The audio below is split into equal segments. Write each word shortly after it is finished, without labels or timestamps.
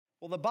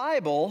Well, the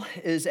Bible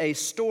is a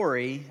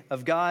story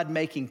of God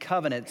making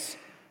covenants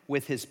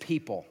with his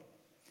people.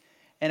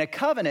 And a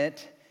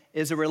covenant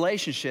is a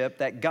relationship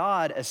that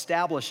God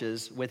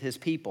establishes with his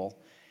people,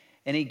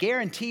 and he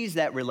guarantees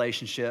that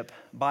relationship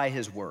by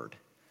his word.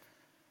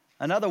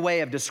 Another way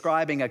of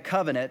describing a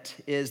covenant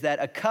is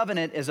that a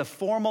covenant is a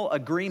formal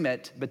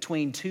agreement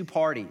between two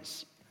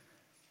parties.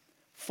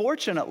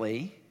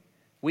 Fortunately,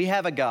 we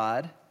have a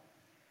God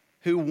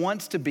who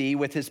wants to be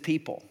with his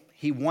people.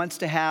 He wants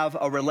to have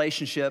a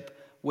relationship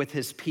with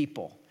his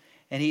people.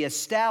 And he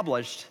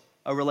established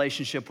a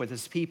relationship with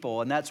his people,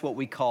 and that's what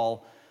we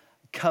call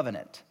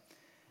covenant.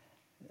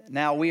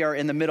 Now, we are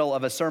in the middle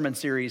of a sermon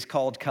series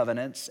called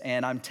Covenants,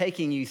 and I'm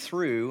taking you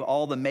through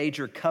all the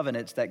major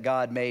covenants that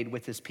God made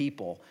with his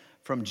people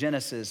from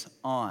Genesis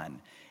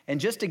on.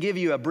 And just to give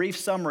you a brief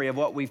summary of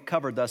what we've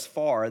covered thus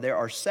far, there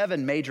are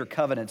 7 major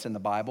covenants in the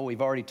Bible.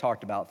 We've already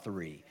talked about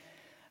 3.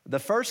 The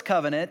first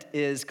covenant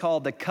is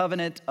called the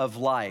covenant of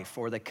life,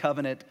 or the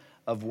covenant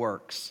of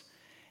works.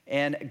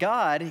 And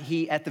God,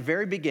 at the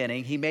very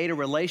beginning, he made a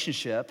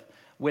relationship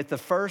with the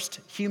first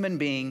human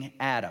being,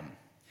 Adam.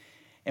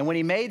 And when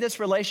he made this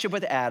relationship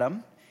with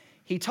Adam,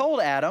 he told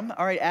Adam,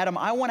 all right, Adam,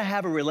 I want to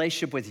have a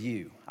relationship with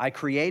you. I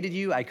created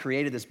you. I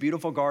created this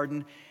beautiful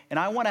garden, and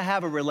I want to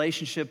have a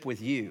relationship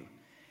with you.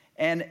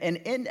 And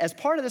as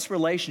part of this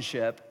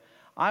relationship,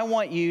 I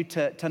want you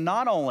to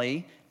not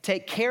only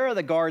take care of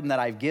the garden that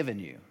I've given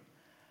you,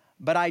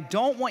 but I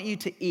don't want you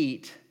to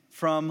eat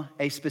from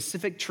a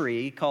specific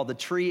tree called the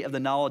tree of the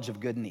knowledge of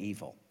good and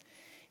evil.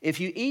 If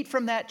you eat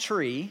from that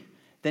tree,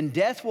 then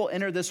death will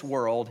enter this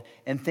world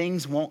and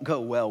things won't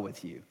go well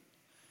with you.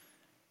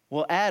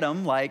 Well,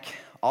 Adam, like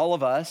all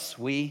of us,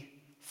 we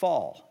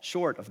fall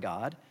short of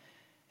God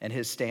and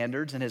his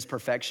standards and his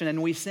perfection,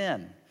 and we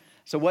sin.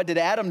 So what did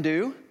Adam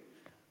do?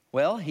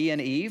 Well, he and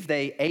Eve,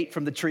 they ate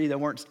from the tree they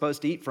weren't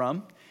supposed to eat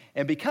from.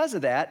 And because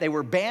of that, they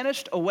were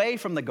banished away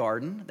from the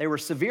garden. There were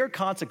severe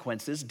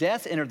consequences.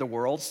 Death entered the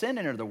world, sin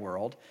entered the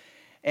world,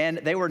 and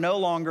they were no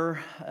longer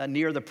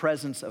near the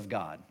presence of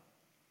God.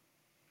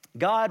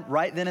 God,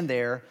 right then and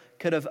there,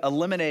 could have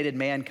eliminated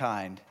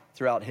mankind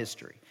throughout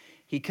history.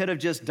 He could have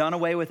just done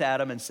away with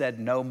Adam and said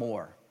no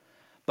more.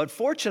 But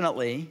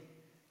fortunately,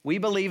 we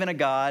believe in a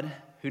God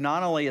who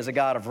not only is a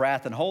God of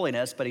wrath and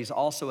holiness, but he's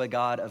also a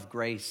God of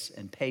grace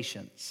and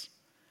patience.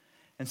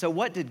 And so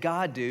what did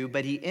God do?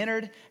 But he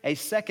entered a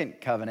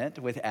second covenant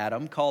with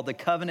Adam called the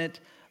covenant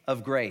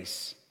of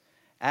grace.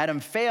 Adam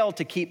failed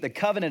to keep the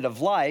covenant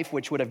of life,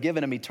 which would have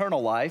given him eternal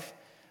life,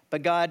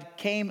 but God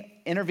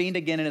intervened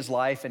again in his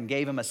life and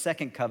gave him a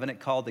second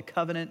covenant called the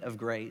covenant of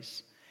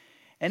grace.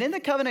 And in the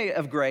covenant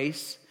of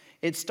grace,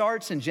 it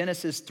starts in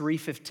Genesis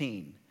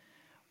 3:15,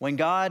 when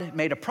God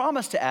made a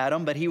promise to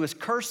Adam, but he was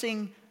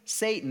cursing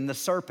Satan, the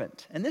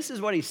serpent. And this is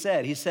what he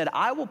said. He said,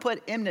 I will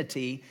put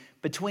enmity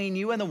between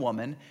you and the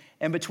woman,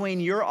 and between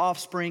your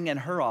offspring and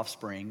her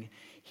offspring.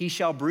 He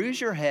shall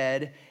bruise your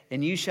head,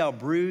 and you shall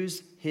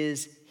bruise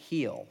his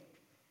heel.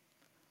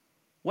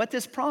 What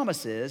this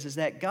promise is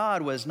that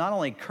God was not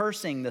only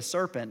cursing the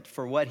serpent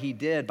for what he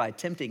did by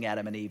tempting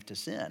Adam and Eve to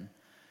sin,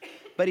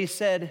 but he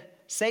said,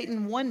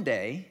 Satan, one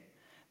day,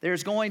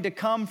 there's going to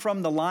come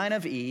from the line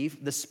of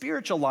Eve, the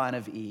spiritual line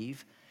of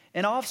Eve,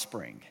 an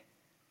offspring.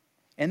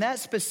 And that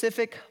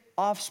specific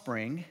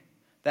offspring,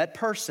 that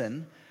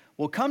person,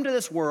 will come to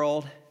this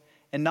world,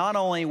 and not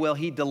only will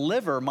he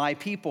deliver my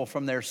people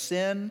from their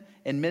sin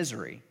and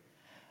misery,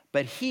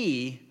 but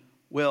he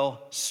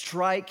will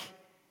strike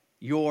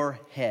your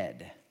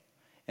head.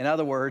 In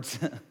other words,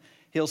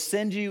 he'll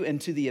send you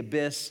into the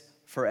abyss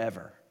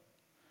forever.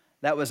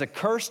 That was a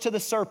curse to the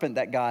serpent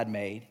that God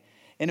made,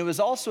 and it was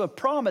also a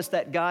promise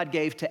that God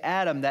gave to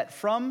Adam that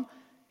from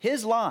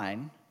his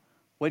line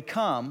would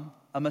come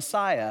a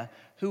Messiah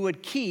who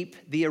would keep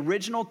the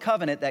original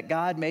covenant that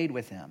God made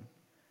with him.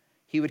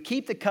 He would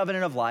keep the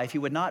covenant of life. He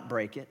would not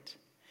break it.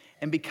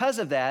 And because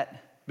of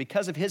that,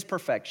 because of his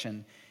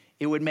perfection,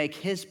 it would make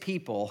his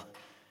people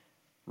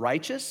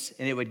righteous,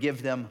 and it would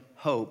give them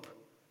hope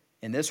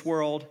in this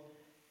world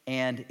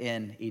and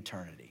in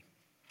eternity.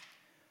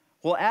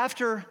 Well,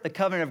 after the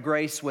covenant of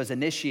grace was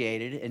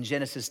initiated in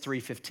Genesis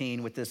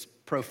 3:15 with this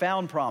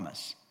profound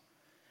promise,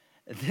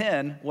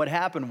 then what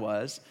happened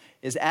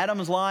is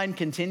Adam's line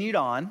continued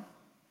on,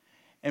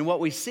 and what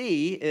we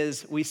see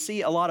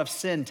a lot of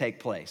sin take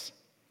place.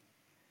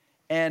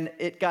 And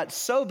it got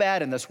so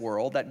bad in this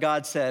world that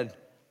God said,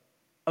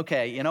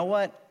 okay, you know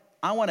what?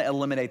 I want to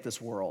eliminate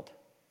this world.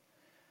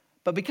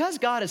 But because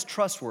God is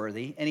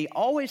trustworthy and he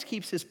always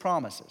keeps his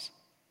promises,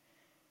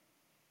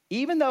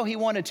 even though he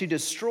wanted to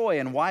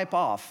destroy and wipe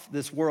off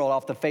this world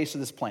off the face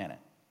of this planet,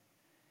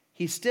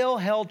 he still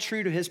held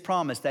true to his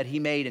promise that he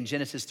made in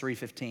Genesis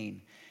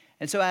 3:15.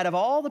 And so out of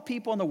all the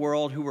people in the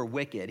world who were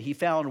wicked, he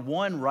found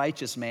one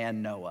righteous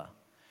man, Noah.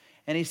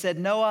 And he said,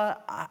 Noah,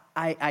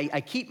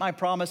 I keep my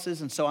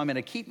promises, and so I'm going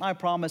to keep my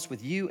promise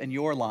with you and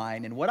your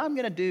line. And what I'm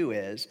going to do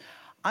is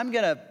I'm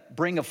going to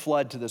bring a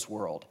flood to this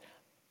world.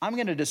 I'm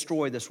going to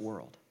destroy this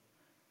world.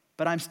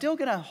 But I'm still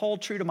going to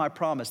hold true to my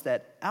promise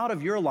that out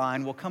of your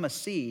line will come a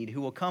seed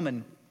who will come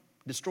and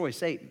destroy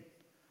Satan.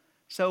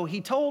 So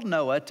he told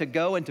Noah to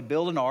go and to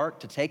build an ark,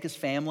 to take his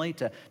family,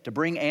 to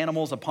bring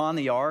animals upon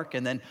the ark.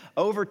 And then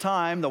over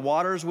time, the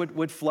waters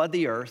would flood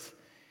the earth.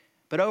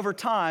 But over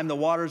time, the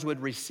waters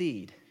would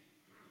recede.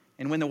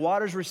 And when the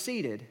waters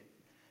receded,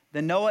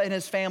 then Noah and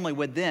his family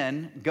would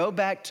then go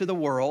back to the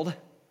world,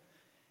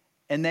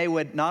 and they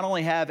would not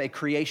only have a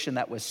creation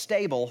that was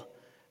stable,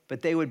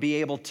 but they would be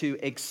able to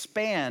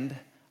expand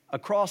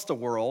across the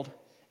world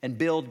and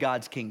build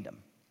God's kingdom.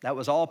 That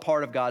was all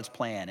part of God's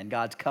plan and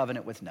God's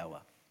covenant with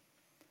Noah.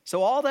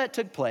 So all that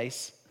took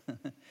place.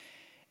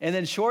 And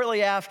then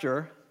shortly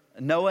after,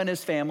 Noah and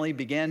his family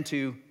began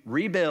to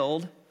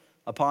rebuild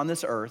upon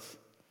this earth.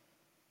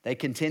 They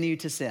continued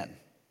to sin.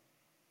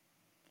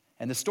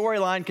 And the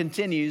storyline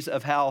continues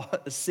of how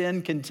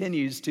sin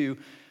continues to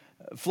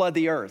flood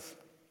the earth.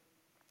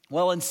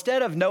 Well,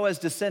 instead of Noah's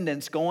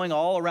descendants going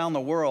all around the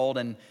world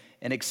and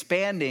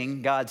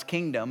expanding God's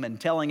kingdom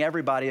and telling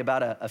everybody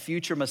about a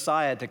future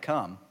Messiah to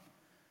come,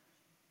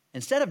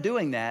 instead of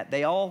doing that,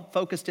 they all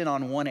focused in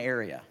on one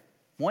area,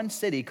 one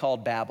city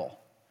called Babel.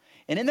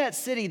 And in that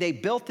city, they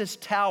built this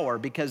tower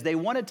because they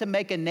wanted to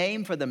make a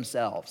name for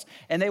themselves.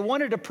 And they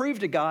wanted to prove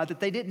to God that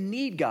they didn't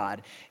need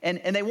God. And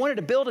they wanted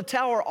to build a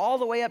tower all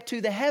the way up to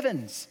the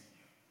heavens.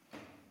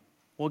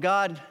 Well,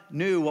 God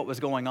knew what was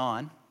going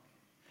on.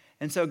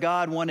 And so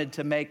God wanted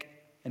to make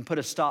and put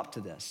a stop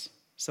to this.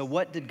 So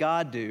what did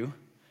God do?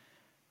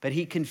 But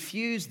he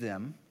confused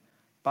them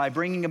by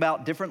bringing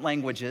about different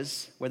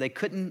languages where they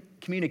couldn't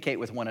communicate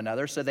with one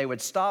another. So they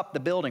would stop the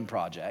building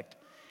project.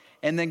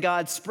 And then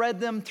God spread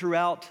them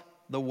throughout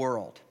the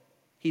world.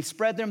 He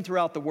spread them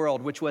throughout the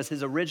world, which was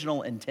his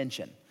original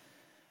intention.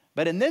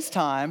 But in this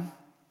time,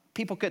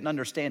 people couldn't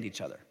understand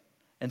each other.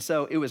 And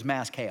so it was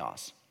mass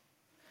chaos.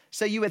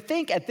 So you would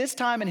think at this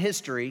time in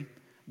history,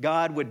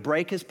 God would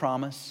break his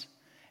promise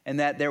and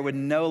that there would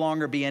no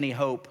longer be any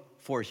hope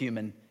for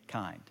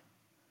humankind.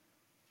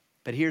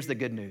 But here's the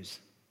good news.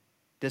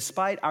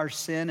 Despite our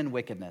sin and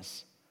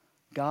wickedness,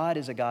 God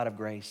is a God of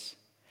grace.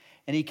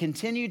 And he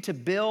continued to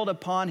build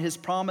upon his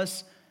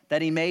promise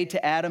that he made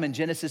to Adam in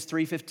Genesis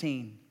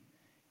 3:15.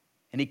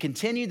 And he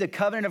continued the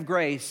covenant of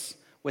grace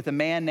with a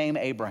man named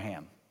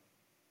Abraham.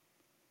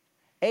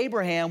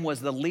 Abraham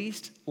was the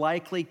least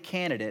likely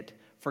candidate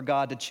for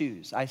God to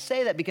choose. I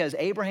say that because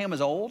Abraham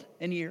was old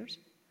in years,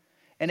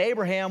 and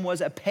Abraham was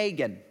a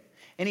pagan,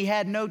 and he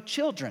had no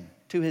children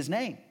to his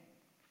name.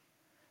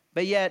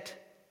 But yet,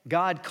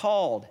 God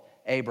called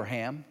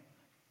Abraham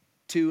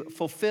to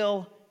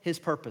fulfill his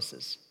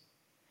purposes.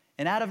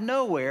 And out of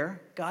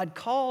nowhere, God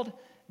called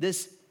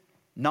this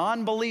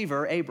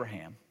non-believer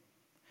Abraham.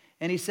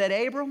 And he said,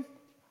 Abram,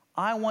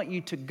 I want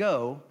you to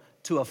go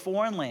to a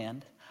foreign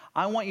land.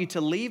 I want you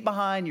to leave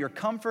behind your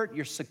comfort,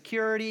 your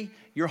security,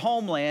 your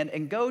homeland,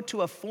 and go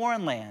to a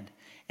foreign land.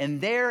 And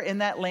there in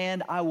that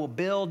land, I will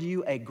build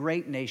you a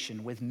great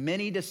nation with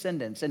many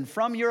descendants. And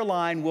from your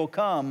line will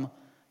come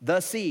the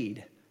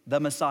seed, the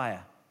Messiah,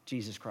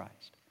 Jesus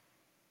Christ.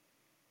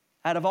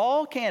 Out of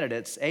all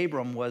candidates,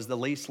 Abram was the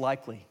least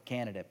likely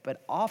candidate.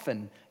 But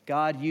often,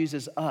 God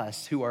uses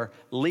us who are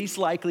least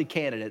likely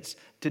candidates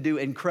to do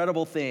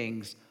incredible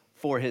things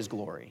for his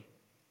glory.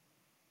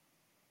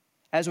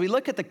 As we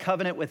look at the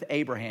covenant with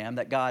Abraham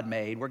that God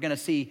made, we're going to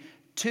see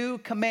two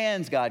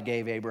commands God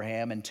gave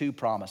Abraham and two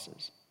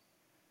promises.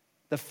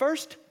 The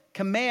first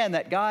command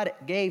that God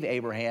gave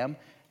Abraham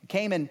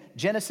came in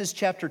Genesis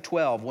chapter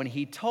 12 when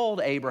he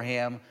told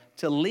Abraham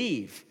to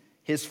leave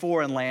his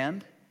foreign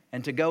land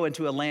and to go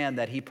into a land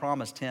that he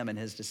promised him and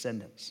his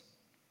descendants.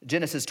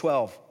 Genesis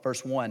 12,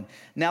 verse 1.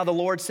 Now the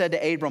Lord said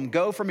to Abram,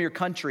 go from your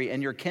country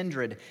and your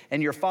kindred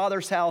and your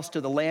father's house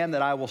to the land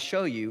that I will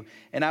show you,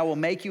 and I will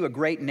make you a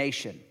great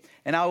nation.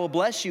 And I will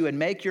bless you and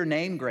make your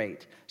name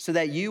great, so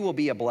that you will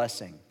be a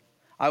blessing.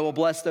 I will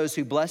bless those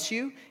who bless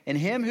you, and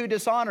him who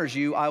dishonors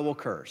you I will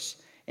curse.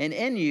 And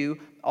in you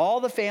all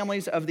the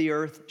families of the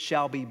earth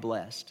shall be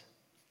blessed.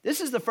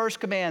 This is the first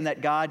command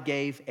that God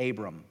gave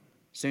Abram,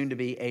 soon to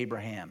be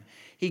Abraham.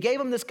 He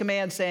gave him this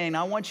command saying,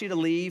 I want you to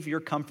leave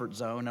your comfort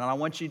zone, and I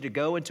want you to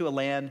go into a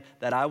land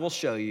that I will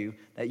show you,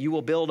 that you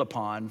will build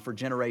upon for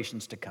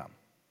generations to come.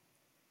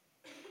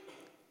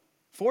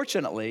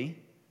 Fortunately,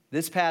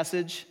 this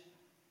passage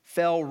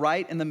fell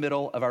right in the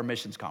middle of our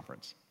missions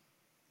conference.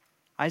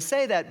 I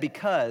say that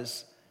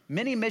because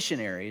many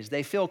missionaries,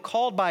 they feel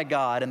called by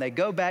God and they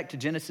go back to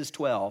Genesis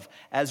 12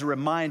 as a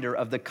reminder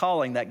of the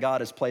calling that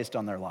God has placed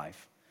on their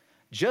life.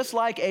 Just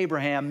like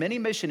Abraham, many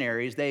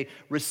missionaries, they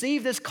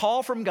receive this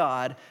call from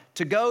God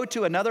to go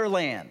to another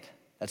land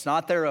that's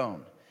not their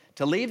own,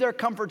 to leave their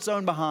comfort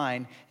zone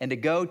behind and to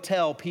go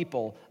tell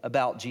people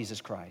about Jesus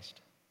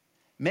Christ.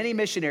 Many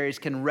missionaries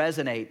can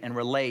resonate and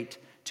relate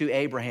to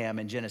Abraham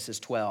in Genesis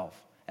 12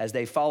 as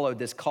they followed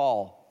this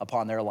call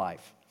upon their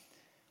life.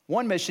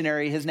 One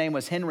missionary, his name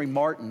was Henry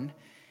Martin.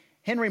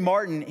 Henry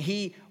Martin,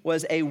 he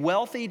was a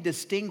wealthy,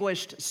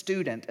 distinguished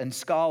student and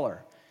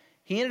scholar.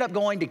 He ended up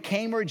going to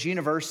Cambridge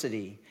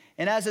University.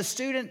 And as a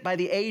student, by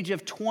the age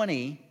of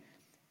 20,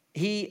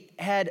 he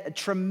had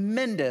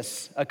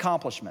tremendous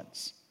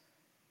accomplishments,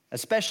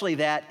 especially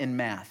that in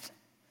math.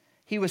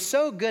 He was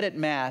so good at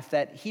math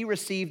that he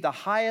received the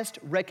highest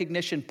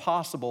recognition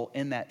possible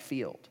in that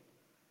field.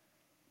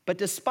 But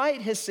despite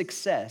his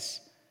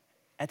success,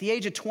 at the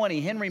age of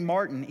 20, Henry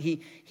Martin,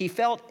 he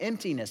felt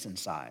emptiness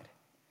inside.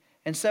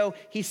 And so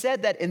he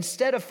said that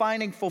instead of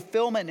finding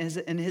fulfillment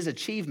in his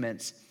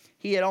achievements,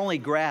 he had only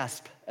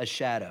grasped a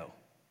shadow.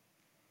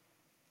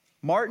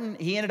 Martin,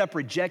 he ended up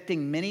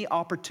rejecting many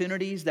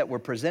opportunities that were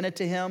presented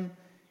to him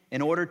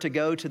in order to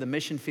go to the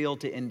mission field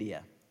to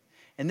India.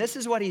 And this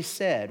is what he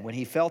said when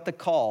he felt the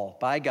call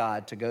by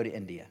God to go to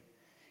India.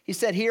 He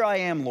said, "Here I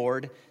am,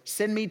 Lord.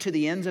 Send me to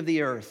the ends of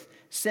the earth.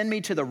 Send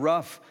me to the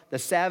rough, the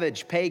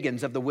savage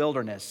pagans of the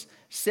wilderness.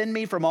 Send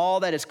me from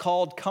all that is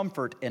called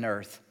comfort in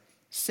earth.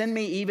 Send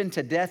me even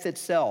to death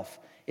itself,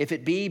 if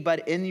it be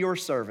but in your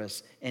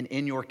service and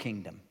in your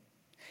kingdom."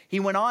 He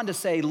went on to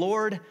say,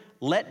 "Lord,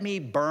 let me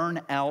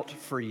burn out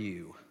for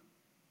you."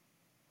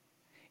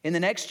 In the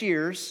next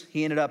years,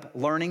 he ended up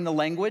learning the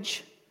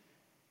language.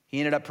 He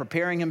ended up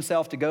preparing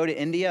himself to go to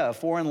India, a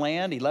foreign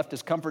land. He left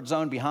his comfort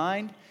zone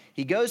behind.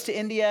 He goes to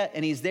India,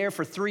 and he's there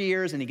for 3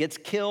 years, and he gets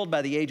killed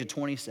by the age of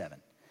 27.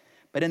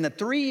 But in the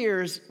 3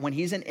 years when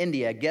he's in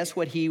India, guess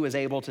what he was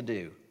able to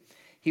do?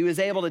 He was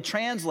able to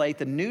translate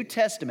the New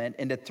Testament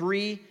into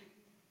 3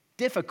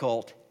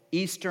 difficult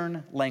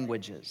Eastern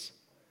languages.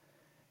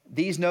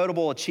 These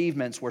notable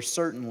achievements were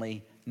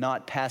certainly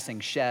not passing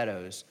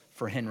shadows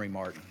for Henry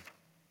Martin.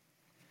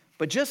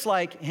 But just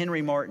like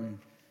Henry Martin,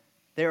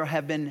 there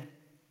have been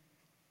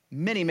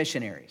many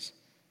missionaries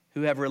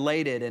who have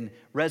related and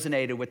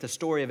resonated with the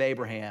story of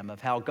Abraham, of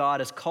how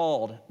God has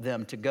called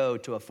them to go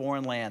to a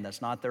foreign land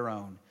that's not their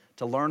own,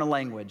 to learn a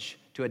language,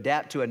 to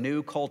adapt to a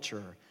new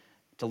culture,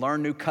 to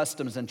learn new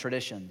customs and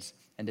traditions,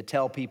 and to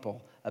tell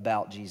people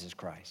about Jesus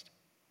Christ.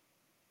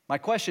 My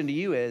question to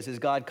you is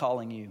God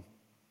calling you?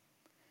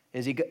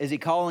 Is he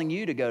calling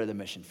you to go to the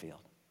mission field?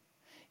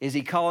 Is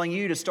he calling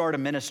you to start a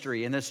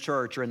ministry in this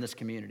church or in this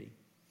community?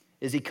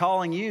 Is he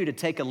calling you to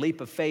take a leap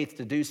of faith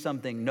to do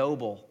something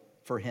noble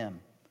for him?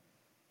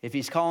 If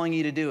he's calling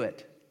you to do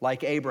it,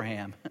 like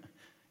Abraham,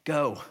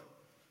 go.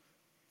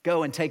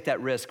 Go and take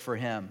that risk for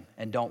him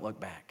and don't look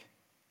back.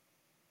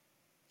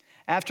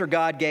 After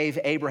God gave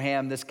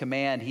Abraham this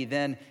command, he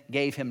then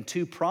gave him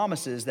 2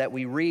 promises that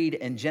we read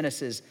in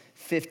Genesis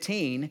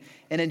 15.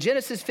 And in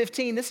Genesis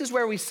 15, this is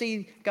where we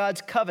see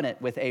God's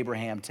covenant with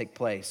Abraham take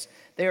place.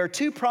 There are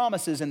 2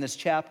 promises in this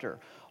chapter.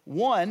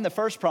 One, the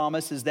first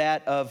promise is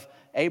that of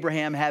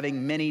Abraham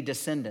having many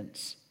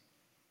descendants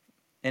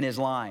in his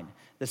line.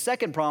 The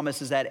second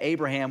promise is that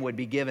Abraham would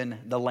be given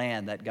the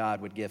land that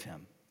God would give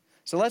him.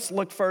 So let's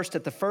look first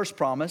at the first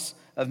promise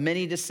of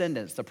many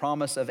descendants, the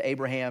promise of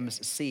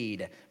Abraham's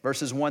seed,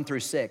 verses 1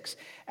 through 6.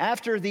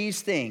 After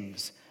these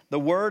things, the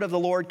word of the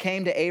Lord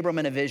came to Abram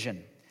in a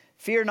vision.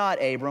 "Fear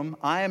not, Abram,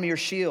 I am your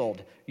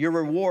shield. Your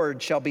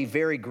reward shall be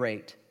very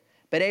great."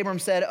 But Abram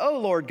said, "O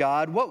Lord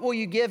God, what will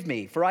you give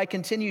me? For I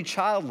continue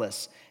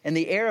childless, and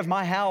the heir of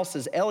my house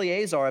is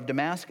Eleazar of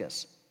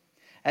Damascus."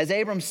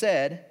 Abram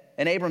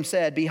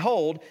said,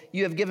 "Behold,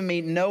 you have given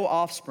me no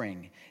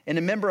offspring, and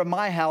a member of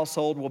my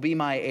household will be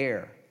my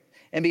heir."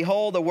 And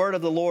behold, the word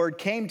of the Lord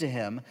came to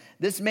him,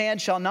 "This man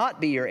shall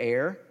not be your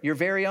heir, your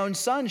very own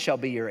son shall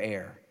be your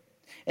heir."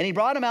 And he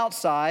brought him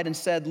outside and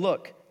said,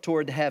 "Look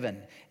toward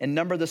heaven and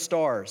number the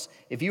stars,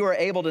 if you are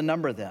able to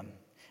number them."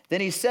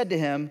 Then he said to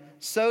him,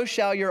 "So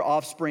shall your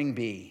offspring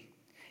be."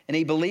 And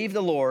he believed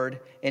the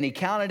Lord, and he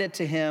counted it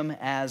to him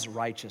as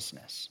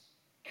righteousness.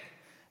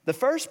 The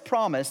first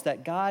promise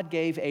that God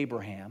gave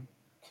Abraham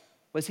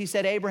was he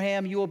said,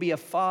 "Abraham, you will be a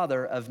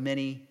father of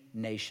many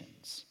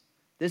nations.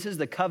 This is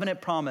the covenant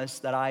promise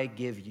that I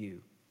give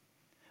you."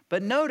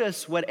 But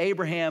notice what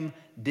Abraham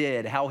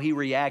did, how he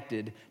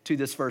reacted to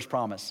this first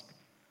promise.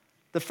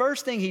 The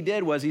first thing he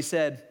did was he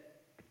said,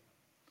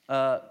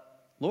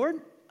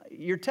 "Lord,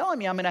 you're telling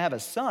me I'm going to have a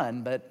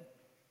son, but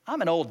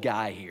I'm an old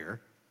guy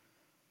here.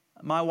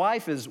 My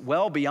wife is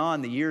well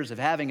beyond the years of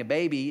having a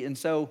baby, and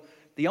so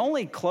the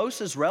only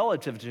closest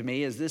relative to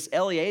me is this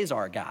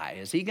Eleazar guy.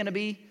 Is he going to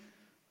be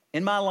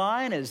in my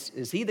line?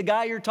 Is he the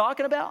guy you're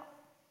talking about?"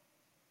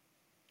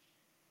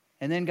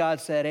 And then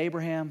God said,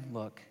 "Abraham,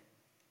 look,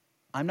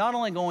 I'm not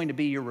only going to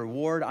be your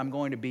reward, I'm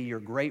going to be your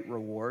great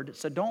reward.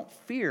 So don't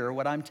fear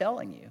what I'm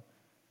telling you.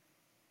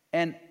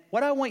 And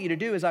what I want you to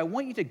do is I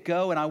want you to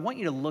go and I want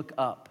you to look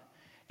up.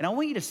 And I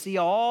want you to see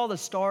all the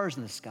stars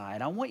in the sky.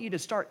 And I want you to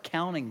start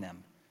counting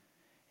them."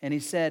 And he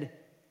said,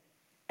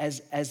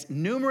 as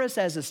numerous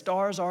as the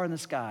stars are in the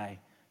sky,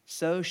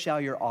 so shall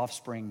your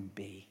offspring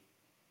be.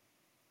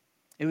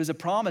 It was a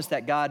promise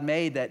that God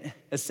made that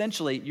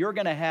essentially you're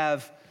going to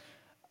have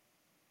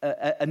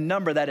a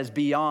number that is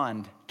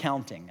beyond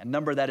counting, a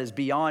number that is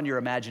beyond your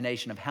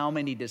imagination of how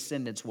many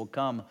descendants will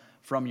come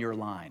from your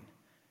line.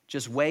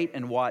 Just wait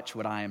and watch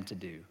what I am to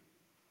do.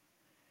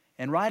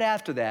 And right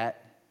after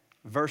that,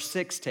 verse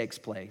 6 takes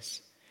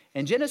place.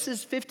 And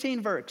Genesis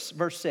 15,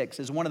 verse 6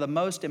 is one of the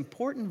most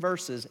important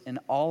verses in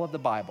all of the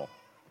Bible.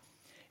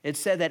 It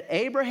said that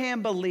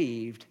Abraham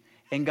believed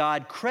and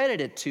God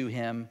credited to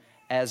him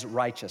as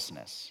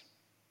righteousness.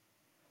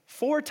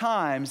 4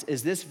 times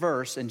is this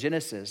verse in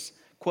Genesis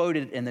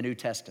quoted in the New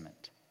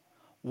Testament.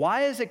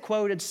 Why is it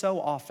quoted so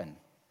often?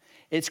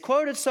 It's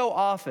quoted so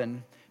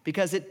often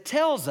because it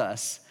tells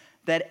us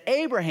that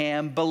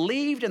Abraham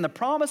believed in the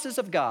promises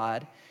of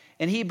God,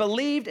 and he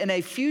believed in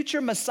a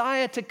future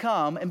Messiah to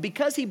come. And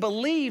because he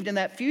believed in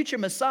that future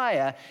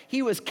Messiah,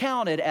 he was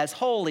counted as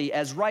holy,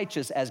 as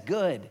righteous, as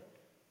good.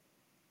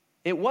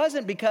 It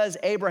wasn't because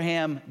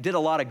Abraham did a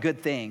lot of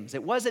good things.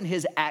 It wasn't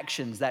his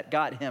actions that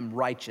got him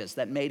righteous,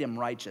 that made him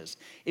righteous.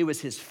 It was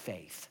his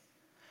faith.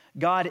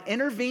 God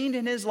intervened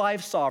in his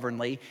life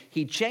sovereignly.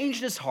 He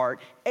changed his heart.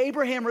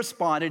 Abraham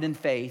responded in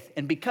faith,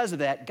 and because of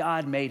that,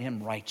 God made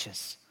him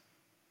righteous.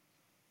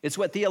 It's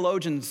what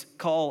theologians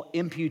call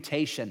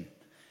imputation.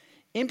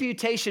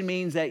 Imputation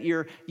means that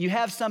you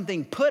have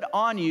something put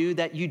on you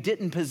that you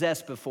didn't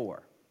possess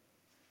before.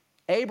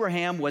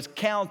 Abraham was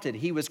counted,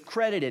 he was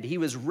credited, he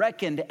was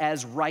reckoned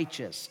as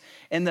righteous.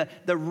 And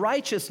the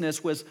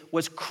righteousness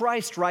was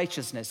Christ's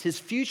righteousness, his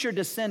future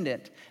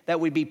descendant that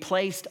would be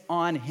placed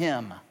on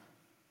him.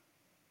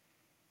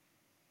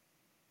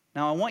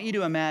 Now, I want you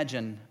to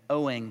imagine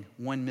owing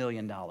 $1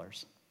 million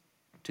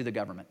to the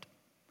government.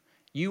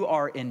 You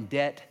are in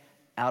debt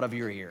out of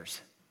your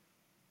ears.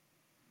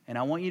 And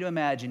I want you to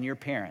imagine your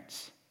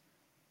parents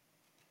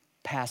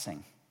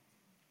passing.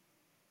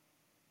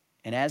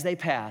 And as they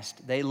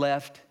passed, they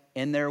left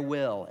in their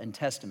will and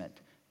testament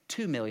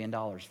 $2 million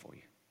for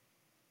you.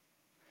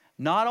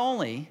 Not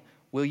only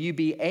will you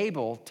be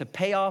able to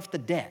pay off the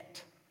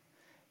debt,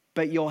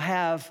 but you'll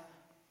have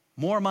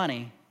more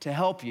money to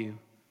help you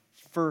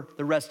for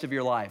the rest of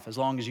your life, as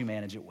long as you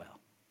manage it well.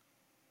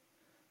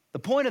 The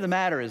point of the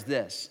matter is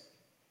this: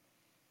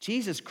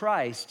 Jesus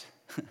Christ,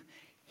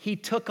 he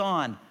took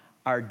on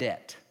our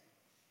debt.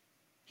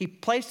 He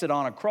placed it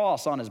on a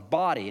cross on his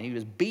body, and he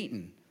was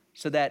beaten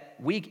so that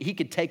he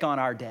could take on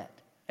our debt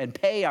and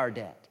pay our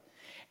debt.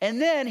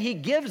 And then he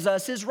gives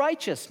us his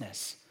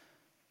righteousness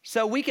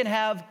so we can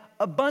have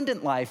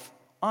abundant life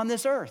on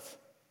this earth.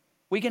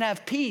 We can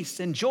have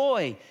peace and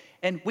joy,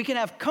 and we can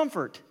have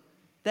comfort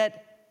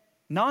that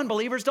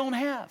non-believers don't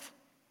have,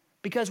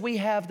 because we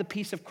have the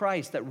peace of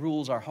Christ that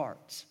rules our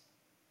hearts.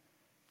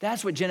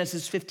 That's what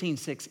Genesis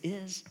 15:6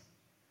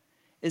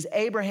 is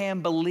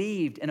Abraham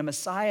believed in a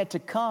Messiah to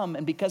come,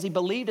 and because he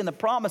believed in the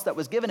promise that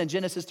was given in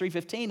Genesis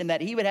 3:15 and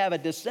that he would have a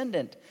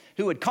descendant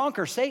who would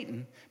conquer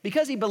Satan,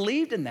 because he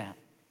believed in that,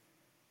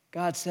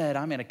 God said,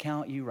 I'm going to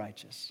count you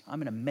righteous. I'm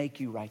going to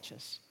make you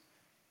righteous.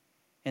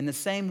 In the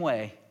same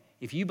way,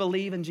 if you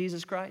believe in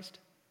Jesus Christ,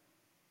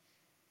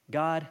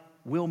 God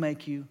will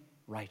make you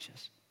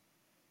righteous.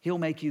 He'll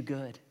make you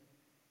good.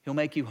 He'll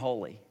make you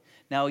holy.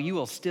 Now, you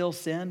will still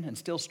sin and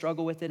still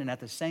struggle with it, and at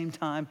the same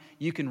time,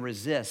 you can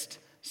resist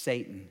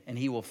Satan, and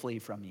he will flee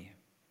from you.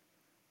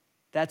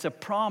 That's a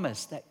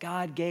promise that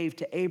God gave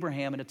to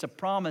Abraham, and it's a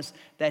promise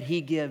that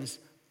he gives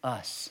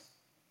us.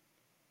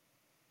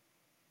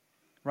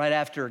 Right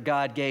after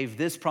God gave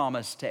this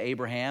promise to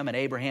Abraham, and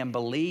Abraham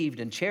believed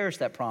and cherished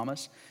that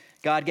promise,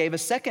 God gave a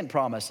second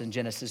promise in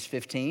Genesis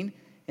 15,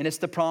 and it's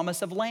the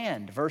promise of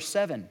land. Verse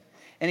 7.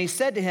 And he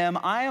said to him,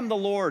 I am the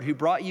Lord who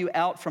brought you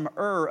out from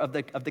Ur of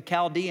the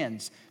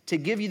Chaldeans to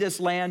give you this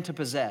land to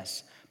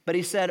possess. But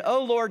he said,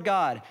 O Lord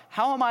God,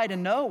 how am I to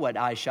know what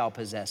I shall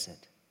possess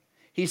it?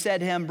 He said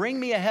to him, bring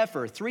me a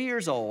heifer 3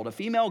 years old, a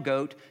female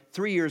goat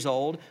 3 years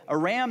old, a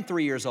ram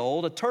 3 years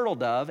old, a turtle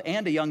dove,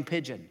 and a young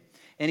pigeon.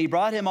 And he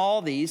brought him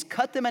all these,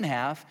 cut them in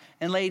half,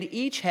 and laid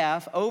each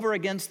half over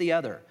against the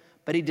other.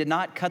 But he did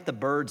not cut the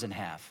birds in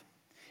half.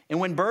 And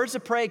when birds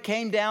of prey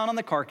came down on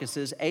the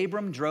carcasses,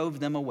 Abram drove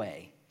them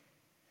away.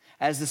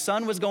 As the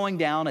sun was going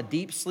down, a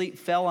deep sleep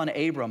fell on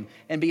Abram,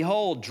 and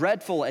behold,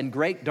 dreadful and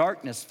great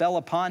darkness fell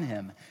upon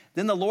him.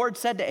 Then the Lord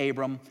said to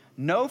Abram,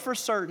 know for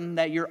certain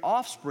that your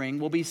offspring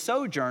will be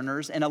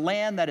sojourners in a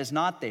land that is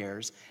not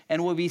theirs,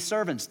 and will be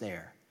servants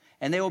there.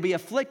 And they will be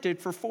afflicted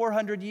for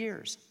 400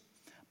 years.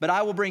 But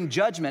I will bring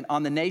judgment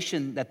on the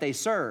nation that they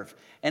serve,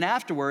 and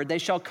afterward they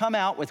shall come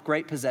out with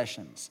great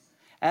possessions.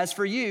 As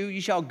for you,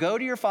 you shall go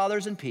to your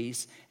fathers in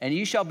peace, and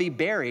you shall be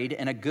buried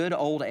in a good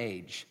old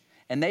age.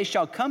 And they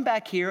shall come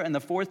back here in the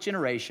 4th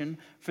generation,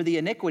 for the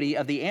iniquity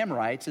of the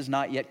Amorites is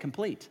not yet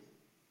complete.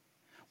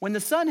 When the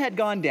sun had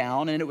gone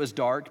down and it was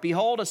dark,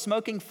 behold, a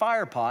smoking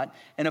firepot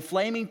and a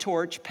flaming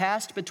torch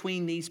passed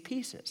between these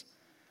pieces.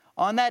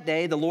 On that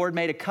day, the Lord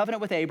made a covenant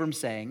with Abram,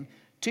 saying,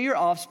 to your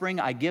offspring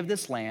I give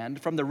this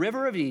land, from the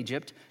river of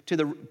Egypt to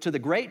the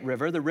great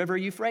river, the river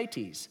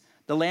Euphrates,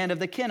 the land of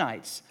the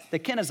Kenites, the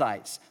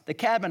Kenizzites, the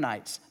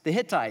Cadmonites, the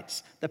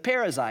Hittites, the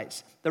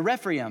Perizzites, the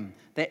Rephaim,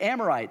 the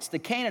Amorites, the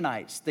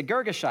Canaanites, the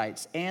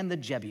Girgashites, and the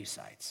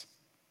Jebusites.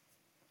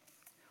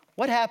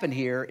 What happened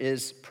here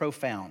is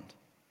profound.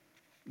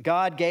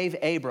 God gave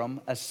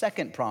Abram a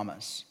second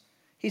promise.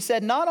 He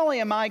said, not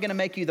only am I going to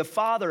make you the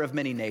father of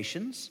many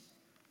nations,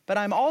 but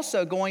I'm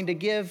also going to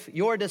give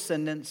your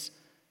descendants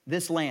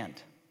this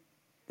land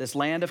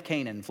of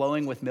Canaan,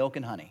 flowing with milk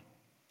and honey.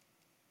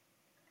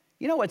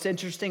 You know what's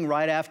interesting?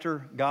 Right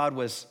after God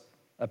was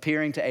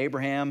appearing to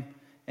Abraham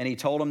and he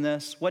told him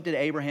this, what did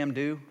Abraham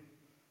do?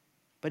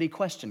 But he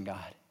questioned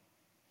God.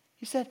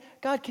 He said,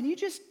 God, can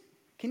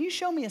you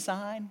show me a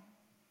sign?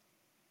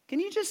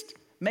 Can you just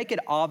make it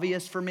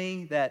obvious for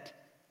me that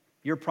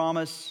your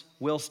promise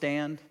will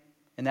stand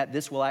and that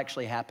this will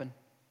actually happen?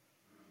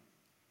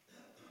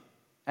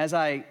 As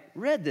I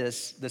read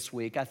this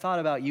week, I thought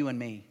about you and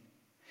me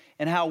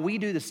and how we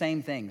do the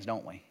same things,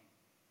 don't we?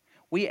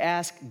 We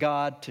ask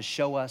God to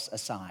show us a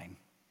sign.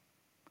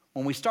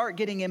 When we start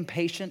getting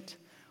impatient,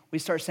 we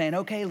start saying,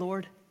 okay,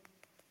 Lord,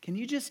 can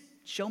you just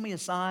show me a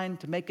sign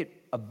to make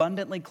it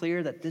abundantly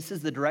clear that this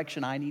is the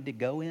direction I need to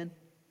go in?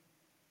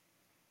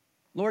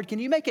 Lord, can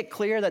you make it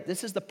clear that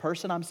this is the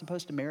person I'm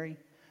supposed to marry?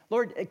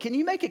 Lord, can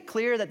you make it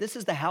clear that this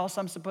is the house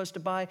I'm supposed to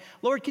buy?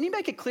 Lord, can you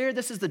make it clear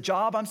this is the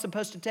job I'm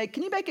supposed to take?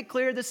 Can you make it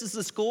clear this is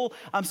the school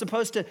I'm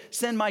supposed to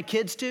send my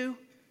kids to?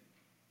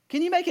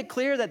 Can you make it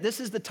clear that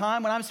this is the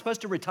time when I'm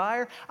supposed to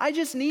retire? I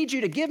just need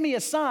you to give me a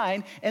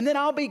sign, and then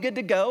I'll be good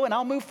to go, and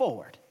I'll move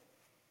forward.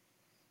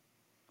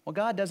 Well,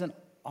 God doesn't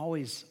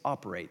always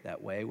operate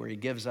that way, where he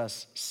gives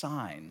us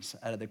signs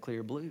out of the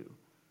clear blue.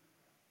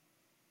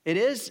 It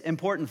is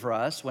important for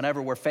us,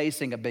 whenever we're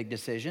facing a big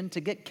decision, to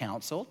get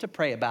counsel, to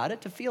pray about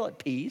it, to feel at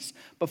peace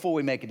before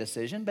we make a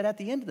decision. But at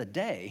the end of the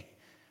day,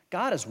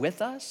 God is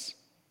with us.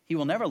 He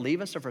will never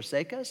leave us or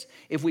forsake us.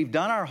 If we've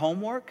done our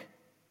homework,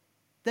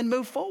 then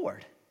move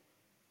forward.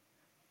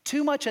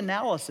 Too much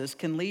analysis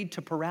can lead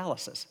to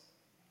paralysis.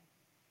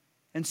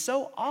 And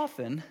so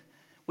often,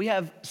 we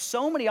have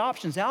so many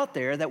options out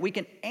there that we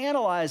can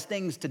analyze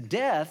things to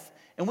death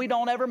and we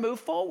don't ever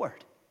move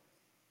forward.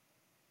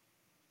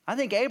 I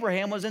think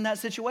Abraham was in that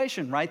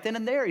situation right then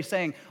and there. He's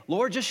saying,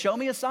 Lord, just show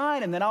me a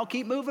sign and then I'll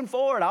keep moving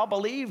forward. I'll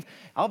believe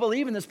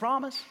in this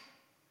promise.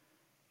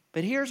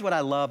 But here's what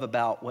I love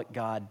about what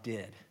God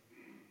did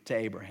to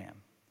Abraham.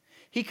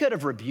 He could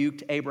have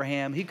rebuked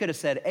Abraham. He could have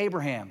said,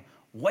 Abraham,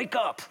 wake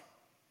up.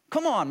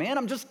 Come on, man,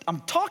 I'm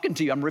talking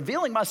to you. I'm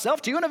revealing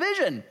myself to you in a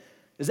vision.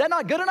 Is that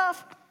not good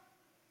enough?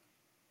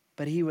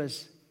 But he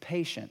was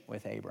patient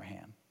with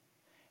Abraham.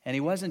 And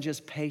he wasn't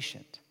just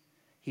patient.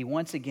 He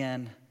once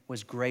again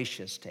was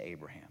gracious to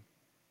Abraham.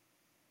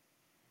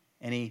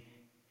 And he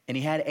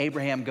had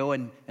Abraham go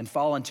and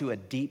fall into a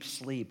deep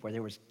sleep where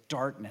there was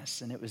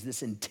darkness. And it was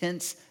this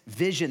intense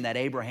vision that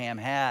Abraham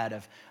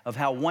had of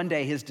how one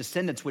day his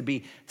descendants would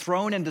be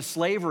thrown into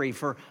slavery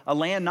for a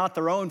land not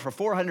their own for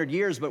 400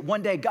 years. But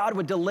one day God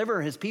would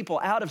deliver his people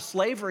out of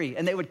slavery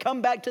and they would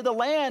come back to the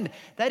land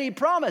that he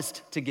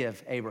promised to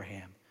give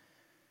Abraham.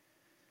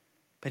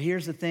 But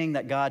here's the thing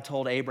that God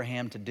told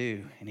Abraham to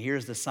do. And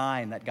here's the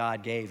sign that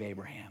God gave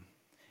Abraham.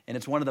 And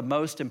it's one of the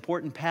most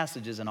important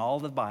passages in all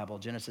of the Bible,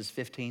 Genesis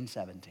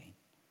 15:17.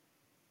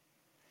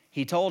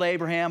 He told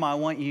Abraham, I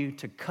want you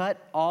to cut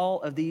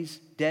all of these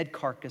dead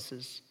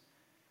carcasses.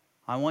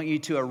 I want you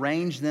to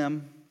arrange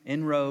them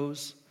in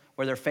rows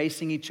where they're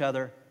facing each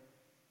other.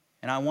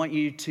 And I want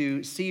you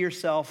to see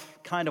yourself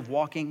kind of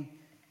walking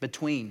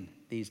between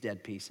these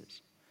dead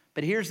pieces.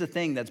 But here's the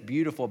thing that's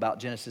beautiful about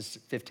Genesis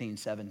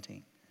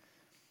 15:17.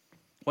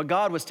 What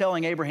God was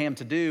telling Abraham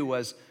to do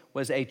was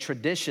a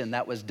tradition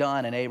that was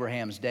done in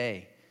Abraham's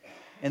day.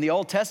 In the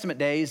Old Testament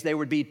days, there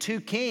would be two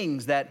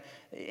kings that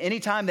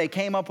anytime they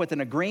came up with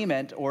an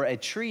agreement or a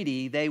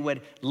treaty, they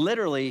would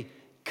literally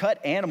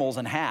cut animals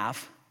in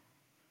half.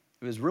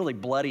 It was really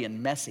bloody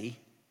and messy.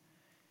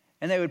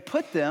 And they would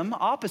put them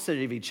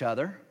opposite of each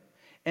other.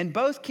 And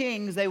both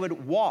kings, they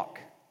would walk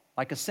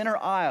like a center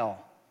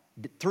aisle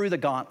through the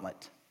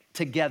gauntlet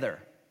together.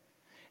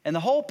 And the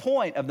whole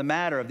point of the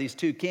matter of these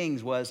two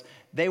kings was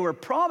they were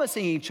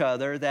promising each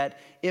other that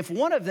if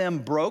one of them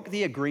broke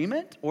the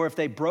agreement or if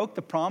they broke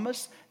the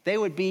promise, they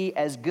would be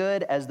as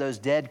good as those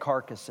dead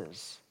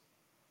carcasses.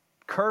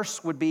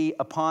 Curse would be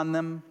upon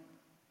them,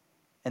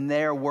 and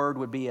their word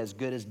would be as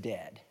good as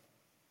dead.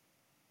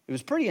 It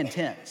was pretty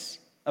intense,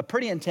 a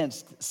pretty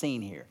intense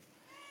scene here.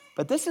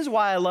 But this is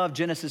why I love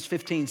Genesis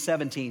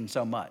 15:17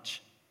 so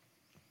much.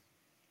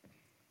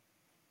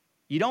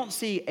 You don't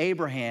see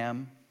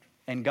Abraham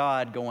and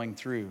God going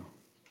through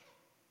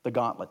the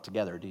gauntlet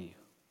together, do you?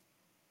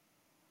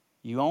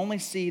 You only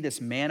see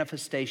this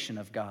manifestation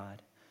of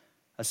God,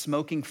 a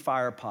smoking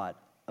fire pot,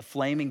 a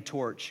flaming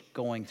torch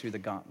going through the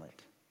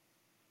gauntlet.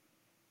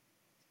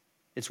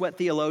 It's what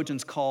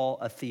theologians call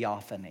a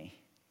theophany.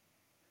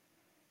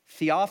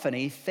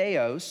 Theophany,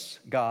 theos,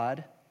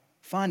 God,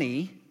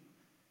 phany,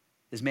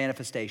 is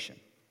manifestation.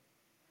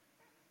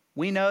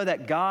 We know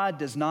that God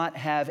does not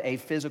have a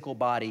physical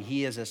body.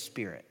 He is a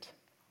spirit.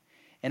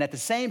 And at the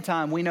same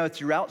time, we know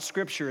throughout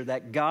Scripture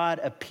that God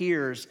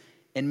appears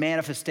in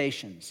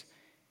manifestations.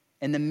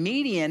 And the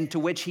median to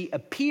which he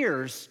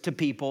appears to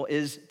people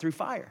is through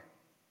fire.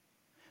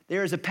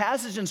 There is a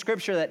passage in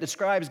Scripture that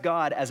describes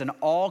God as an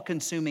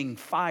all-consuming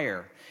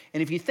fire.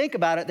 And if you think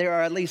about it, there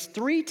are at least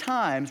 3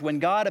 times when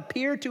God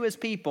appeared to his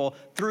people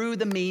through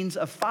the means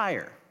of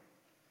fire.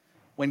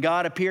 When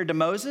God appeared to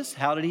Moses,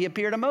 how did he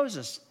appear to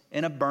Moses?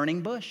 In a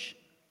burning bush.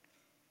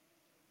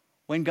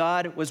 When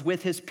God was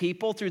with his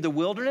people through the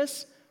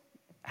wilderness,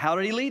 how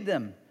did he lead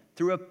them?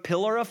 Through a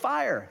pillar of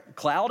fire,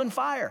 cloud and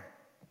fire.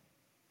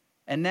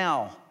 And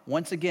now,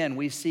 once again,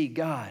 we see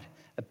God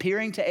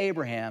appearing to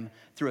Abraham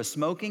through a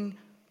smoking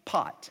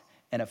pot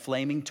and a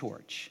flaming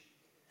torch.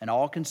 An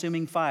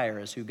all-consuming fire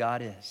is who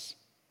God is.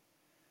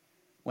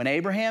 When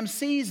Abraham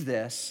sees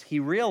this, he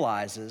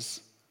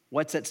realizes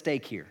what's at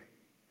stake here.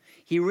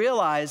 He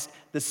realized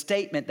the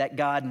statement that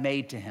God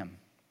made to him.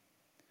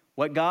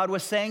 What God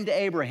was saying to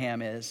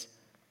Abraham is,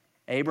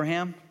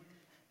 Abraham,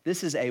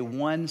 this is a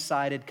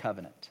one-sided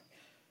covenant.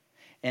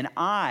 And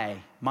I,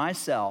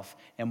 myself,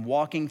 am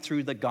walking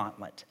through the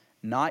gauntlet,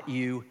 not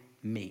you,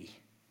 me.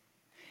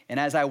 And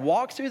as I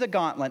walk through the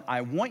gauntlet,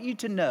 I want you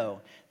to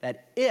know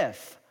that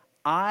if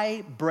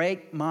I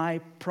break my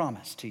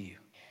promise to you,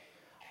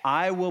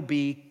 I will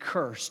be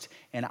cursed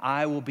and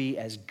I will be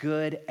as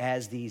good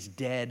as these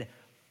dead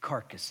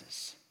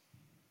carcasses.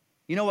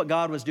 You know what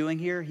God was doing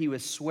here? He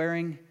was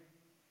swearing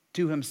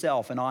to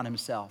himself and on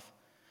himself.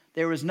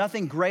 There was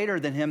nothing greater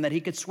than him that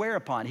he could swear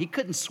upon. He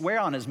couldn't swear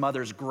on his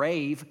mother's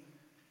grave.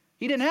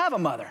 He didn't have a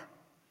mother.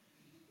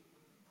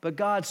 But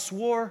God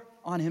swore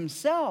on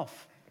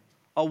himself,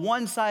 a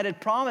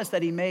one-sided promise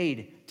that he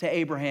made to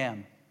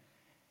Abraham.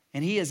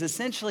 And he is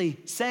essentially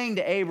saying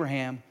to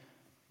Abraham,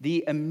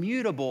 the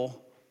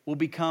immutable will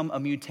become a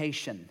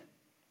mutation.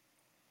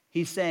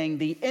 He's saying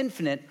the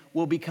infinite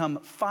will become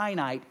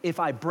finite if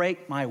I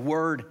break my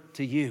word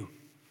to you.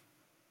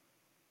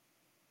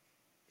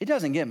 It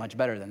doesn't get much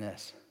better than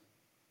this.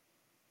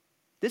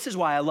 This is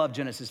why I love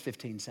Genesis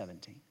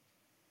 15:17.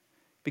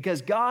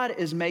 Because God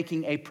is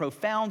making a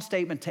profound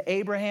statement to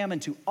Abraham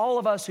and to all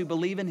of us who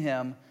believe in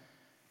him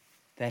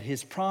that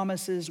his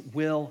promises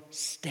will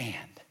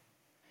stand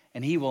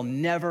and he will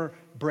never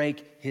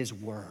break his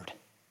word.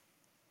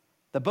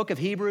 The book of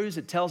Hebrews,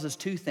 it tells us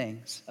two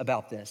things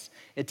about this.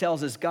 It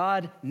tells us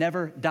God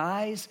never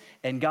dies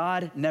and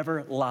God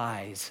never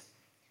lies.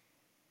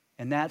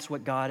 And that's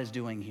what God is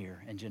doing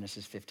here in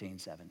Genesis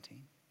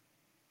 15:17.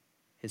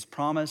 His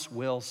promise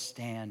will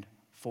stand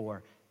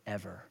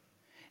forever.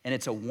 And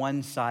it's a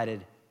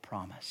one-sided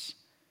promise.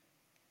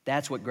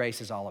 That's what grace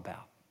is all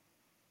about.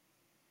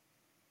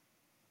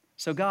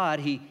 So God,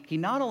 he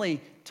not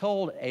only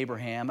told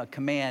Abraham a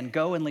command,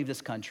 go and leave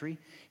this country,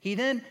 he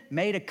then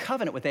made a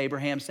covenant with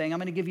Abraham saying, I'm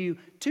going to give you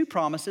two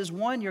promises.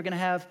 One, you're going to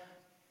have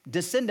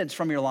descendants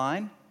from your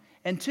line.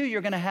 And two,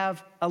 you're going to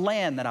have a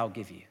land that I'll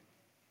give you.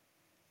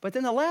 But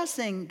then the last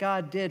thing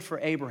God did for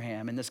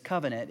Abraham in this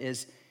covenant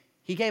is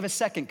he gave a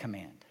second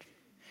command.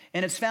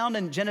 And it's found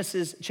in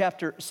Genesis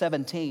chapter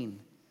 17.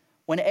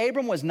 When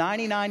Abram was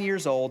 99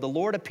 years old, the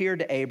Lord appeared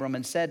to Abram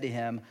and said to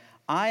him,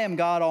 I am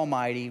God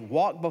Almighty,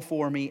 walk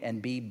before me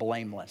and be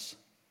blameless.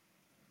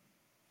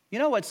 You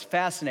know what's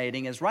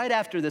fascinating is right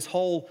after this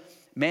whole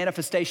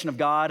manifestation of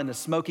God and the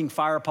smoking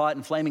fire pot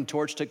and flaming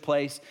torch took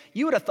place,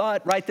 you would have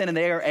thought right then and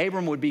there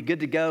Abram would be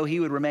good to go.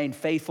 He would remain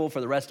faithful for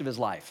the rest of his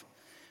life.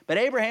 But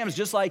Abraham's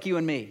just like you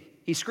and me.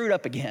 He screwed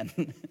up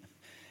again.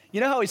 You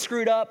know how he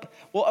screwed up?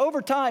 Well,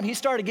 over time, he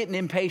started getting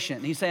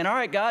impatient. He's saying, all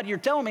right, God, you're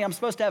telling me I'm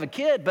supposed to have a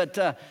kid, but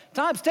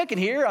time's ticking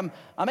here.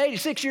 I'm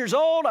 86 years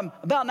old. I'm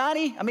about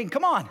 90. I mean,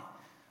 come on.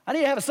 I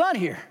need to have a son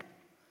here.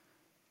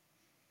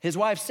 His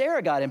wife,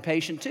 Sarah, got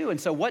impatient too. And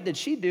so what did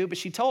she do? But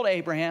she told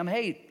Abraham,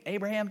 hey,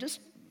 Abraham,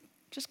 just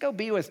go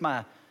be with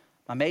my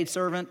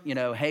maidservant,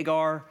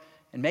 Hagar,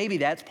 and maybe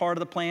that's part of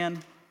the plan.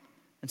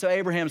 And so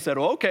Abraham said,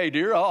 well, okay,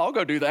 dear, I'll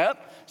go do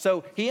that.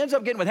 So he ends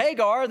up getting with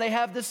Hagar, and they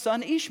have this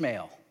son,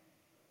 Ishmael.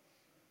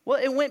 Well,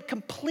 it went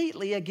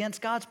completely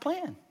against God's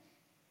plan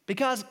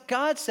because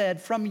God said,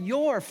 from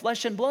your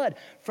flesh and blood,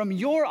 from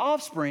your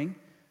offspring,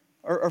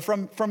 or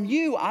from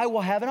you, I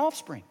will have an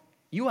offspring.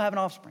 You will have an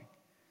offspring.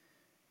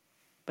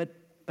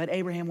 But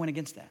Abraham went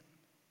against that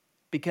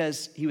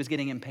because he was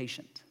getting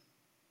impatient.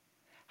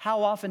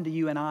 How often do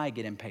you and I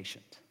get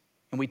impatient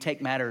and we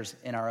take matters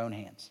in our own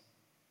hands?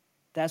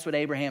 That's what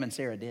Abraham and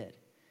Sarah did.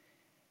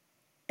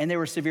 And there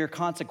were severe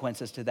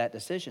consequences to that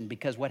decision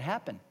because what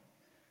happened?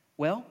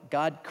 Well,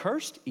 God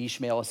cursed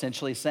Ishmael,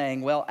 essentially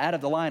saying, well, out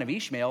of the line of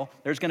Ishmael,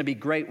 there's going to be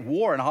great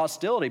war and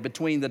hostility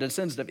between the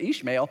descendants of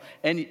Ishmael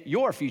and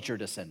your future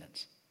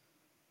descendants.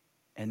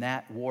 And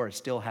that war is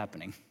still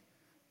happening.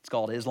 It's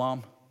called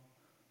Islam.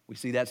 We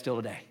see that still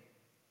today.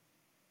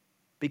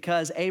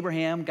 Because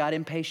Abraham got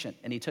impatient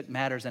and he took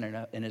matters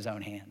in his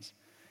own hands.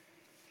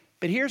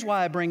 But here's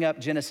why I bring up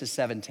Genesis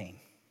 17.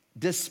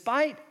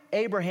 Despite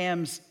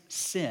Abraham's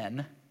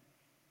sin,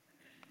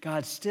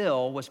 God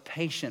still was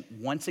patient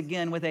once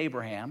again with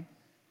Abraham.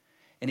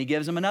 And he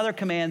gives him another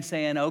command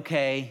saying,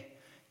 okay,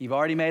 you've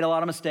already made a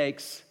lot of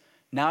mistakes.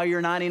 Now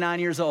you're 99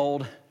 years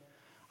old.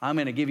 I'm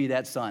going to give you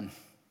that son.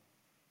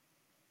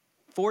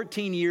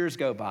 14 years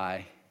go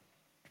by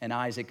and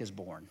Isaac is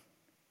born.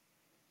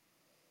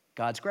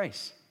 God's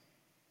grace.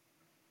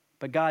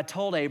 But God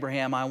told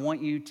Abraham, I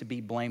want you to be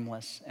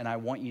blameless and I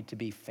want you to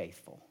be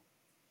faithful.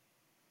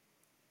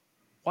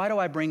 Why do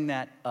I bring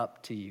that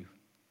up to you?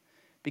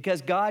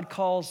 Because God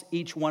calls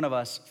each one of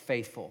us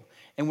faithful.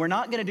 And we're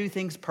not going to do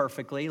things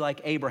perfectly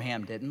like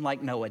Abraham didn't,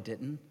 like Noah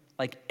didn't,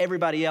 like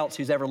everybody else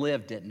who's ever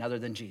lived didn't other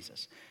than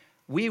Jesus.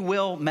 We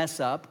will mess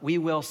up. We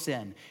will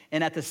sin.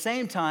 And at the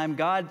same time,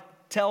 God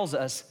tells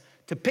us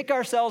to pick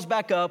ourselves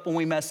back up when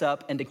we mess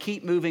up and to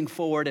keep moving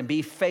forward and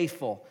be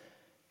faithful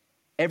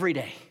every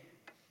day.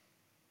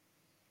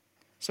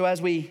 So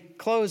as we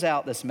close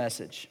out this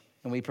message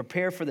and we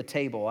prepare for the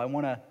table, I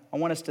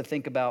want us to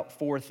think about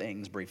 4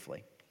 things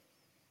briefly.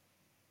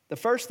 The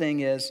first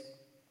thing is,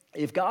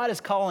 if God is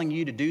calling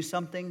you to do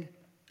something,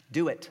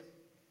 do it.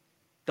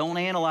 Don't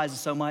analyze it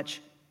so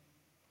much.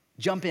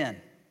 Jump in.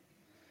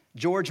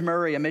 George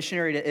Murray, a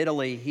missionary to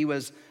Italy, he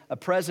was a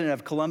president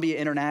of Columbia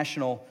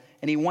International,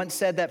 and he once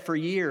said that for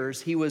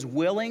years he was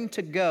willing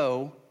to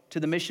go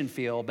to the mission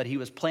field, but he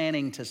was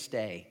planning to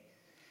stay.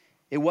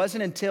 It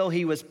wasn't until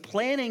he was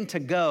planning to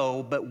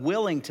go but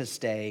willing to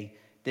stay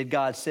did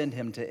God send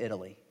him to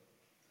Italy.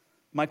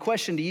 My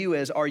question to you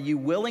is, are you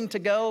willing to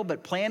go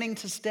but planning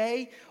to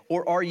stay,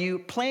 or are you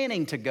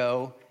planning to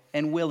go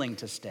and willing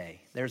to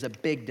stay? There's a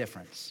big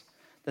difference.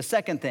 The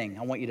second thing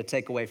I want you to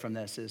take away from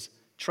this is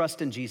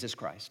trust in Jesus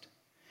Christ.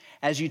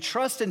 As you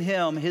trust in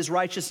him, his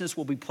righteousness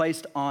will be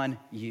placed on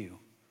you.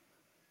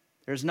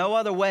 There's no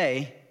other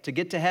way to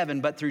get to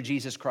heaven but through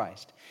Jesus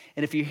Christ.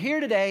 And if you're here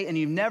today and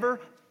you've never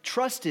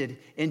trusted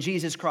in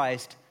Jesus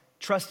Christ,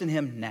 trust in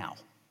him now.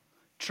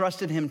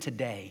 Trust in him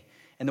today.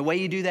 And the way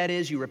you do that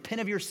is you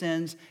repent of your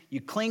sins, you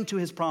cling to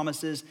his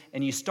promises,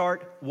 and you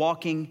start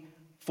walking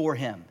for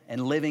him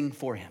and living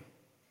for him.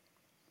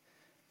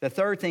 The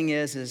third thing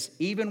is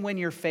even when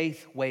your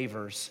faith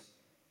wavers,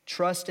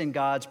 trust in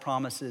God's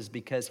promises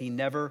because he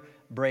never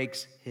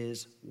breaks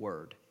his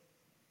word.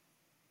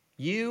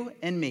 You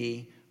and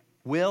me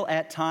will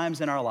at times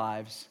in our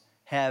lives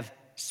have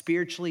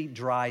spiritually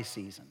dry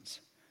seasons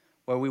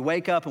where we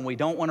wake up and we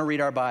don't want to read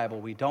our Bible,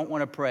 we don't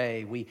want to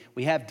pray, we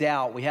have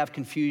doubt, we have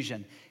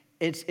confusion.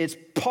 It's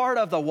part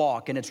of the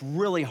walk, and it's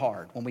really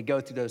hard when we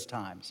go through those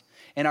times.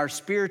 And our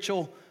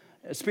spiritual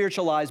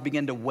lives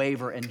begin to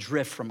waver and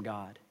drift from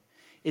God.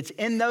 It's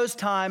in those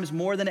times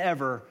more than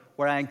ever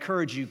where I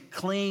encourage you,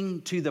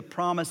 cling to the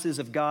promises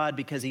of God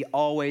because he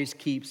always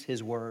keeps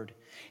his word.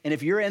 And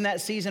if you're in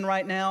that season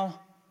right now,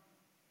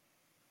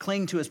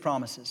 cling to his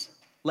promises.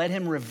 Let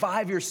him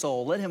revive your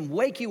soul. Let him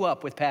wake you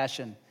up with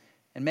passion.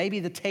 And maybe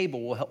the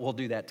table will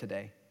do that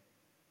today.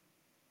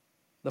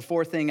 The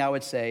fourth thing I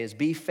would say is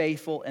be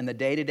faithful in the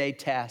day-to-day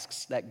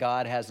tasks that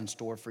God has in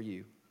store for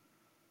you.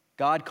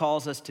 God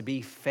calls us to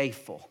be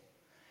faithful.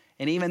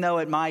 And even though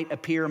it might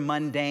appear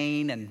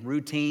mundane and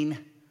routine,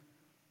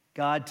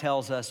 God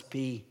tells us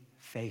be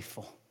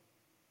faithful.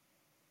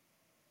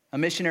 A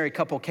missionary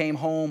couple came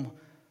home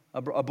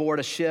aboard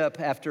a ship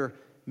after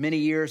many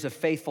years of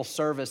faithful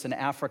service in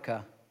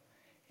Africa.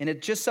 And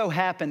it just so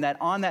happened that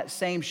on that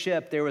same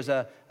ship, there was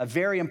a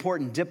very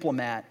important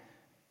diplomat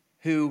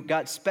who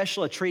got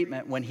special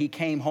treatment when he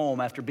came home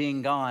after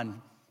being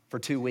gone for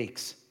 2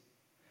 weeks.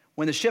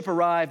 When the ship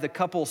arrived, the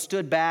couple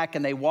stood back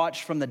and they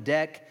watched from the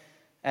deck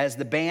as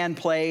the band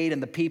played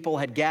and the people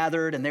had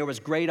gathered, and there was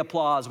great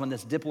applause when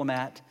this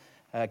diplomat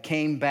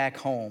came back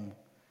home.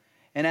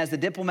 And as the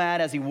diplomat,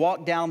 as he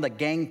walked down the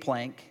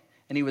gangplank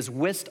and he was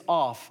whisked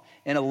off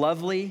in a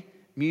lovely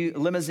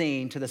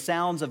limousine to the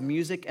sounds of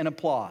music and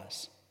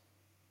applause.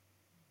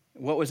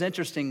 What was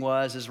interesting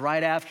is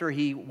right after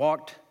he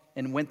walked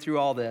and went through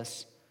all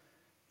this,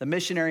 the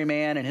missionary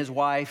man and his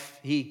wife,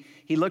 he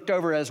looked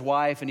over at his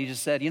wife and he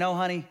just said, "You know,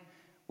 honey,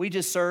 we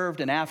just served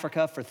in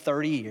Africa for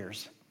 30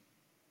 years.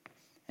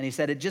 And he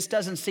said, it just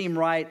doesn't seem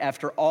right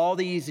after all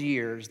these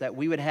years that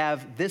we would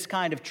have this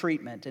kind of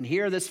treatment. And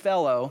here this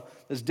fellow,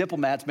 this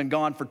diplomat's been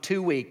gone for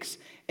 2 weeks,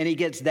 and he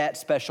gets that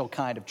special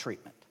kind of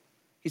treatment."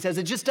 He says,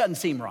 it just doesn't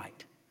seem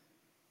right.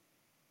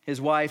 His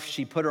wife,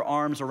 she put her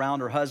arms around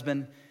her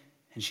husband,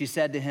 and she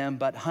said to him,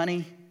 "But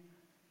honey,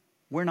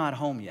 we're not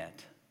home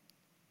yet."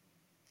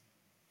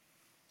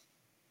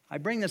 I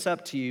bring this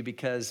up to you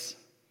because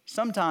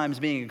sometimes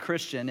being a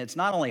Christian, it's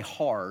not only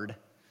hard,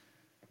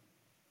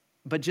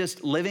 but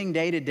just living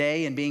day to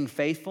day and being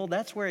faithful,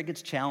 that's where it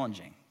gets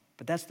challenging.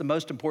 But that's the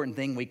most important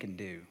thing we can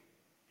do,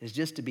 is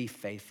just to be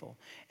faithful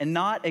and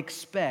not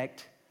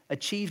expect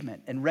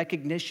achievement and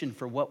recognition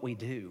for what we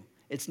do.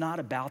 It's not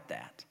about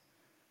that.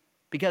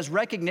 Because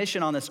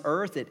recognition on this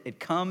earth, it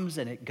comes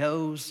and it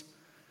goes.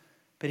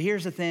 But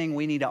here's the thing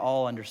we need to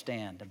all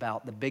understand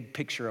about the big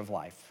picture of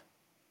life.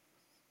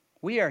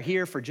 We are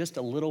here for just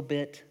a little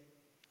bit,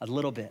 a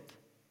little bit.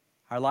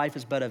 Our life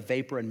is but a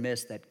vapor and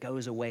mist that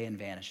goes away and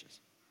vanishes.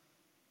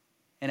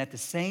 And at the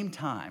same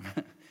time,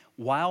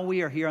 while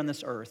we are here on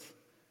this earth,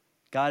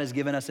 God has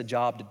given us a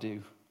job to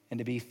do and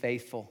to be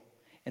faithful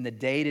in the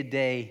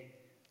day-to-day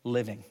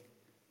living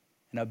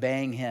and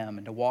obeying him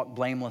and to walk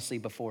blamelessly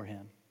before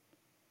him.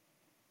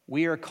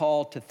 We are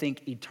called to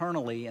think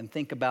eternally and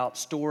think about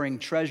storing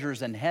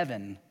treasures in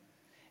heaven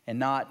and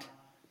not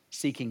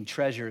seeking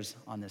treasures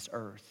on this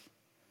earth.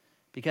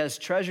 Because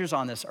treasures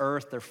on this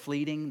earth, they're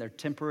fleeting, they're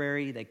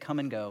temporary, they come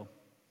and go.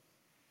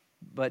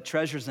 But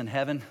treasures in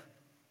heaven,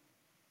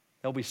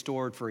 they'll be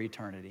stored for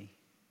eternity.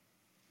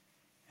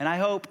 And I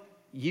hope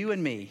you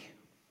and me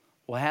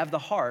will have the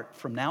heart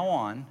from now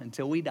on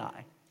until we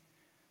die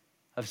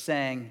of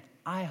saying,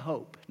 I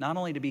hope not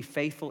only to be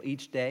faithful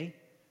each day,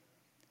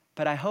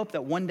 But I hope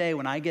that one day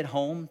when I get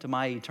home to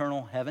my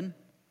eternal heaven,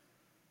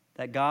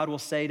 that God will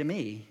say to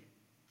me,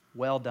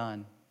 well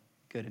done,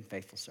 good and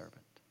faithful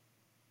servant.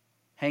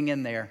 Hang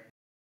in there.